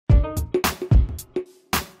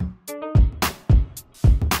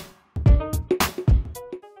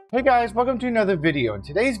Hey guys, welcome to another video. In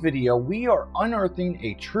today's video, we are unearthing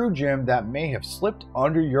a true gem that may have slipped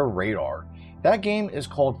under your radar. That game is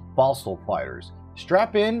called Fossil Fighters.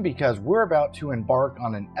 Strap in because we're about to embark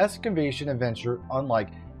on an excavation adventure unlike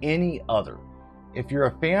any other. If you're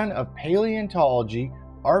a fan of paleontology,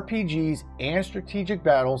 RPGs, and strategic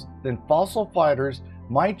battles, then Fossil Fighters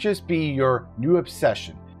might just be your new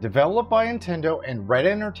obsession. Developed by Nintendo and Red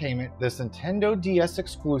Entertainment, this Nintendo DS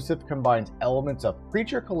exclusive combines elements of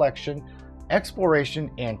creature collection, exploration,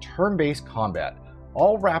 and turn-based combat,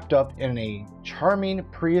 all wrapped up in a charming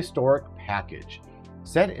prehistoric package.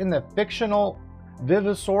 Set in the fictional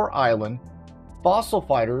Vivosaur Island, Fossil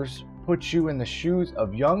Fighters puts you in the shoes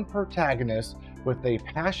of young protagonists with a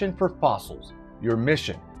passion for fossils. Your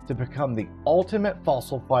mission: to become the ultimate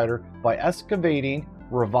fossil fighter by excavating,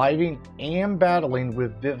 reviving, and battling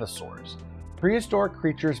with Vivosaurs, prehistoric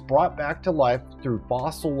creatures brought back to life through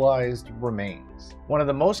fossilized remains. One of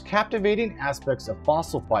the most captivating aspects of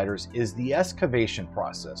Fossil Fighters is the excavation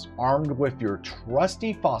process. Armed with your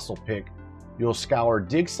trusty fossil pick, you'll scour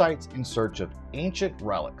dig sites in search of ancient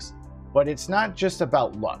relics. But it's not just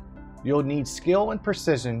about luck. You'll need skill and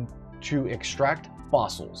precision to extract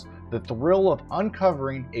fossils. The thrill of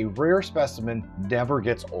uncovering a rare specimen never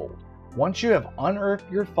gets old. Once you have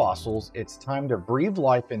unearthed your fossils, it's time to breathe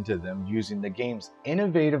life into them using the game's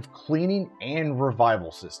innovative cleaning and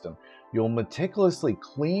revival system. You'll meticulously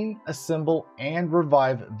clean, assemble, and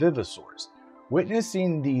revive Vivosaurs.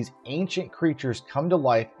 Witnessing these ancient creatures come to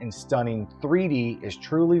life in stunning 3D is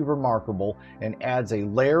truly remarkable and adds a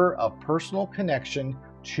layer of personal connection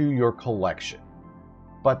to your collection.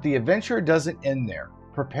 But the adventure doesn't end there.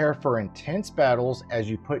 Prepare for intense battles as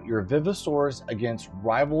you put your Vivosaurs against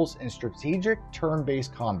rivals in strategic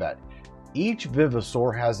turn-based combat. Each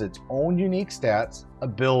Vivosaur has its own unique stats,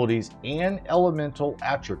 abilities, and elemental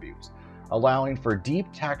attributes, allowing for deep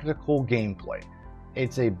tactical gameplay.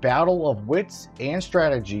 It's a battle of wits and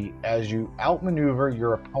strategy as you outmaneuver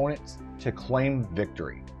your opponents to claim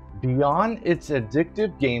victory. Beyond its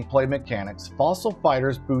addictive gameplay mechanics, Fossil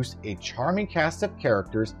Fighters boasts a charming cast of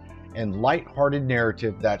characters and light-hearted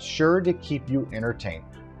narrative that's sure to keep you entertained.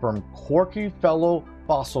 From quirky fellow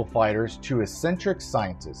fossil fighters to eccentric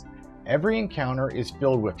scientists, every encounter is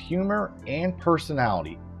filled with humor and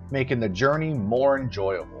personality, making the journey more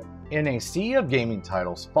enjoyable. In a sea of gaming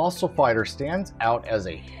titles, Fossil Fighter stands out as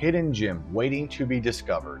a hidden gem waiting to be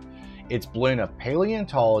discovered. Its blend of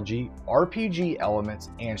paleontology, RPG elements,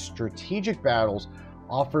 and strategic battles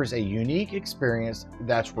offers a unique experience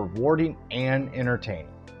that's rewarding and entertaining.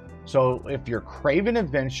 So if you're craving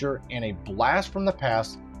adventure and a blast from the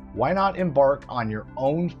past, why not embark on your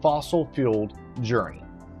own fossil-fueled journey?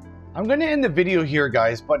 I'm going to end the video here,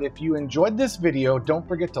 guys, but if you enjoyed this video, don't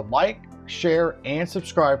forget to like, share, and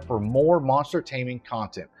subscribe for more monster taming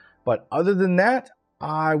content. But other than that,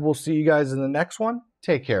 I will see you guys in the next one.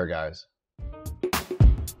 Take care, guys.